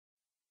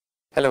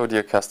Hello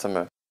dear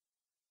customer.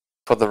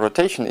 For the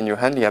rotation in your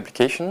handling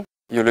application,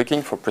 you're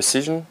looking for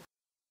precision,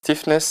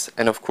 stiffness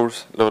and of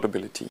course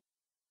loadability.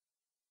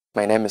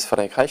 My name is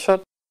Frederik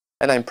Reichert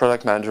and I'm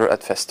product manager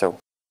at Festo.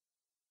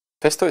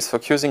 Festo is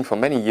focusing for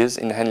many years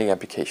in handling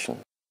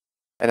application,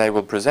 and I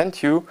will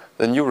present you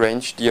the new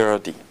range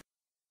DRRD.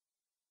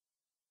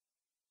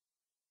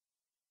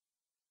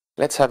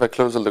 Let's have a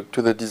closer look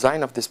to the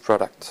design of this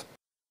product.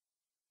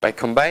 By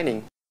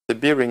combining the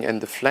bearing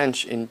and the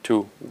flange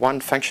into one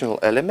functional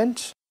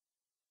element,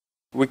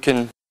 we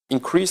can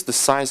increase the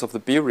size of the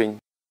bearing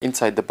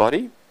inside the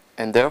body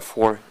and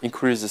therefore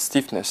increase the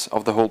stiffness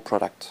of the whole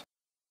product.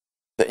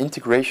 The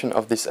integration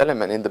of this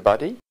element in the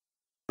body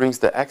brings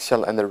the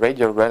axial and the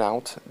radial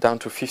runout down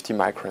to 50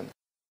 micron.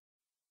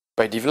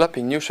 By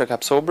developing new shock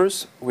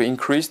absorbers, we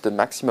increase the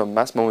maximum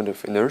mass moment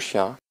of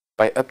inertia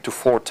by up to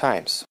 4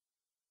 times.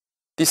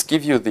 This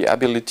gives you the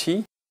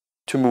ability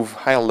to move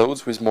higher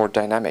loads with more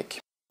dynamic,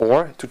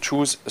 or to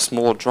choose a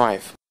smaller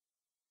drive.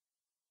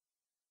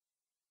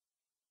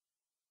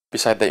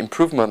 Beside the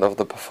improvement of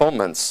the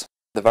performance,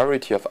 the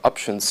variety of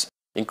options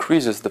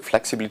increases the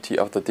flexibility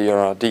of the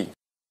DRRD,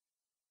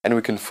 and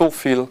we can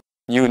fulfill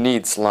new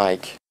needs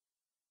like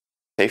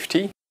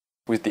safety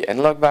with the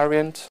analog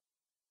variant,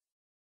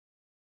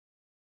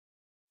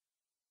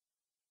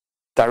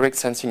 direct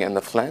sensing and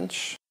the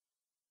flange,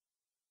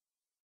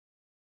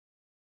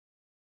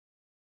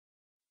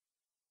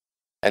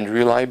 and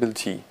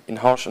reliability in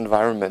harsh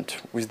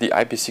environment with the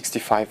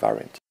IP65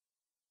 variant.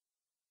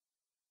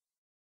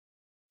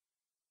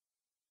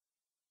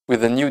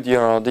 With the new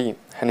DRRD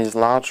and its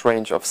large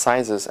range of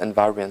sizes and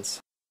variants,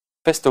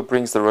 Festo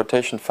brings the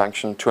rotation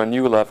function to a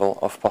new level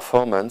of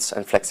performance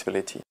and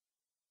flexibility.